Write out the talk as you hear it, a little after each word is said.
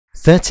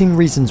13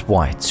 Reasons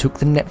Why took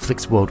the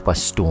Netflix world by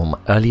storm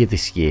earlier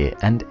this year,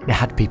 and it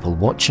had people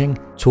watching,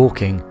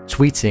 talking,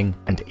 tweeting,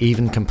 and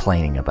even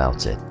complaining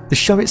about it. The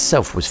show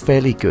itself was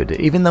fairly good,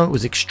 even though it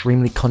was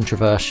extremely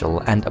controversial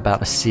and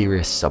about a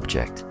serious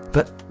subject.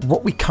 But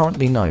what we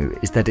currently know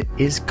is that it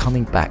is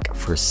coming back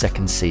for a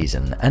second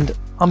season, and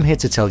I'm here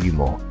to tell you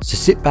more. So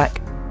sit back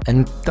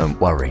and don't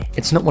worry,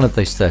 it's not one of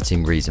those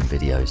 13 reason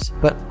videos,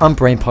 but I'm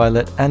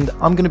BrainPilot and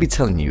I'm going to be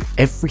telling you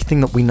everything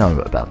that we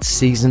know about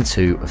season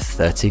 2 of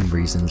 13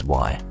 Reasons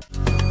Why.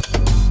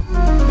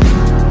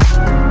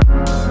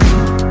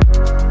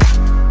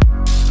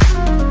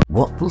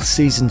 What will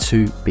season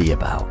 2 be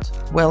about?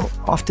 Well,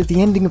 after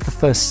the ending of the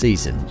first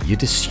season,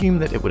 you'd assume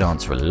that it would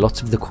answer a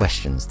lot of the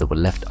questions that were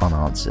left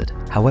unanswered.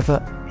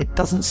 However, it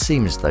doesn't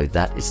seem as though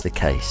that is the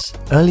case.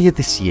 Earlier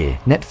this year,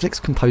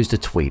 Netflix composed a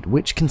tweet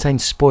which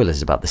contained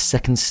spoilers about the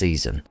second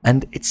season,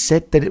 and it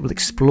said that it will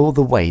explore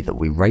the way that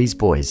we raise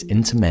boys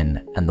into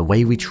men and the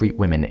way we treat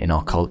women in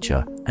our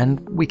culture,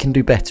 and we can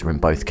do better in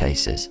both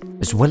cases.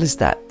 As well as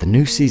that, the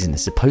new season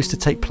is supposed to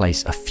take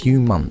place a few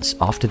months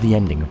after the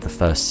ending of the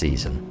first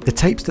season. The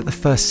tapes that the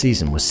first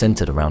season was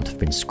centered around have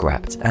been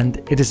scrapped, and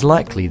it is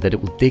likely that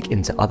it will dig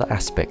into other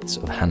aspects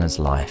of Hannah's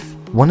life.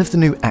 One of the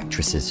new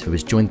actresses who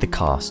has joined the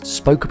cast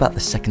spoke about the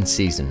second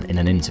season in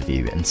an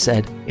interview and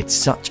said, "It's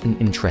such an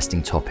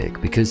interesting topic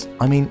because,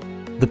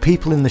 the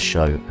people in the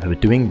show who are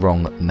doing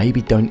wrong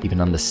maybe don't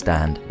even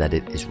understand that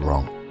it is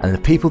wrong. And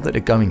the people that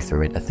are going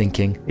through it are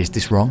thinking, is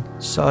this wrong?"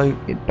 So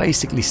it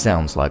basically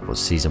sounds like what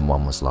season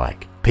 1 was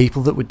like.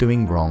 People that were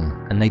doing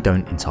wrong and they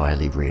don't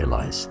entirely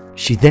realise.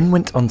 She then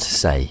went on to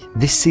say,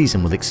 this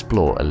season will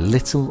explore a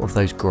little of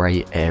those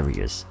grey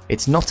areas.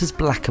 It's not as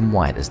black and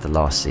white as the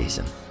last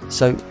season.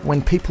 So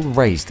when people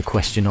raise the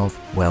question of,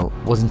 well,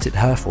 wasn't it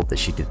her fault that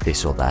she did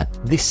this or that,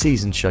 this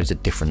season shows a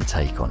different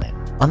take on it.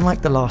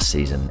 Unlike the last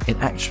season, it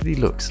actually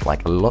looks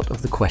like a lot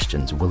of the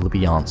questions will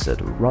be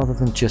answered rather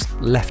than just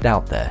left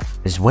out there.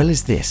 As well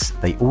as this,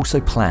 they also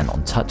plan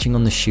on touching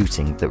on the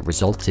shooting that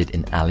resulted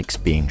in Alex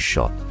being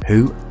shot.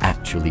 Who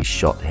actually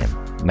shot him?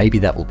 Maybe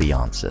that will be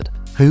answered.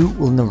 Who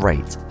will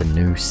narrate the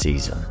new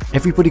season?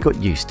 Everybody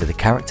got used to the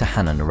character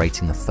Hannah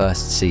narrating the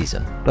first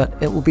season, but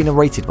it will be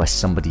narrated by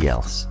somebody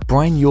else.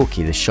 Brian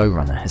Yorkie, the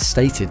showrunner, has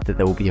stated that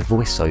there will be a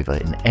voiceover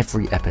in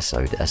every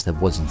episode as there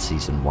was in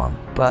season 1,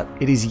 but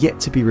it is yet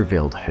to be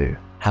revealed who.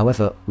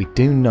 However, we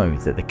do know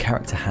that the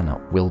character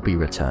Hannah will be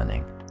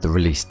returning. The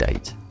release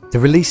date. The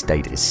release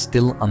date is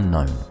still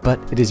unknown, but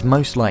it is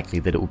most likely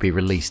that it will be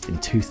released in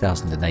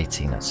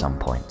 2018 at some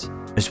point.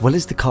 As well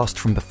as the cast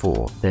from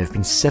before, there have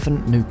been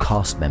 7 new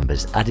cast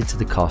members added to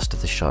the cast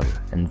of the show,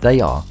 and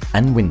they are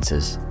Ann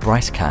Winters,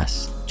 Bryce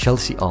Cass,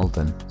 Chelsea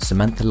Alden,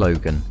 Samantha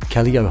Logan,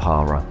 Kelly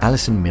O'Hara,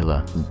 Alison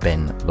Miller, and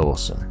Ben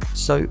Lawson.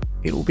 So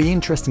it will be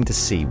interesting to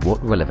see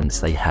what relevance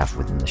they have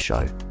within the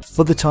show.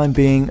 For the time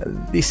being,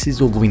 this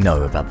is all we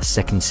know about the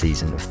second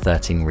season of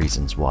 13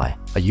 Reasons Why.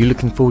 Are you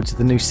looking forward to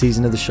the new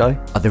season of the show?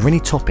 Are there any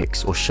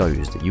topics or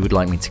shows that you would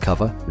like me to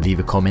cover? Leave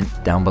a comment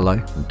down below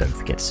and don't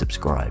forget to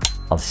subscribe.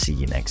 I'll see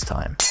you next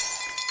time.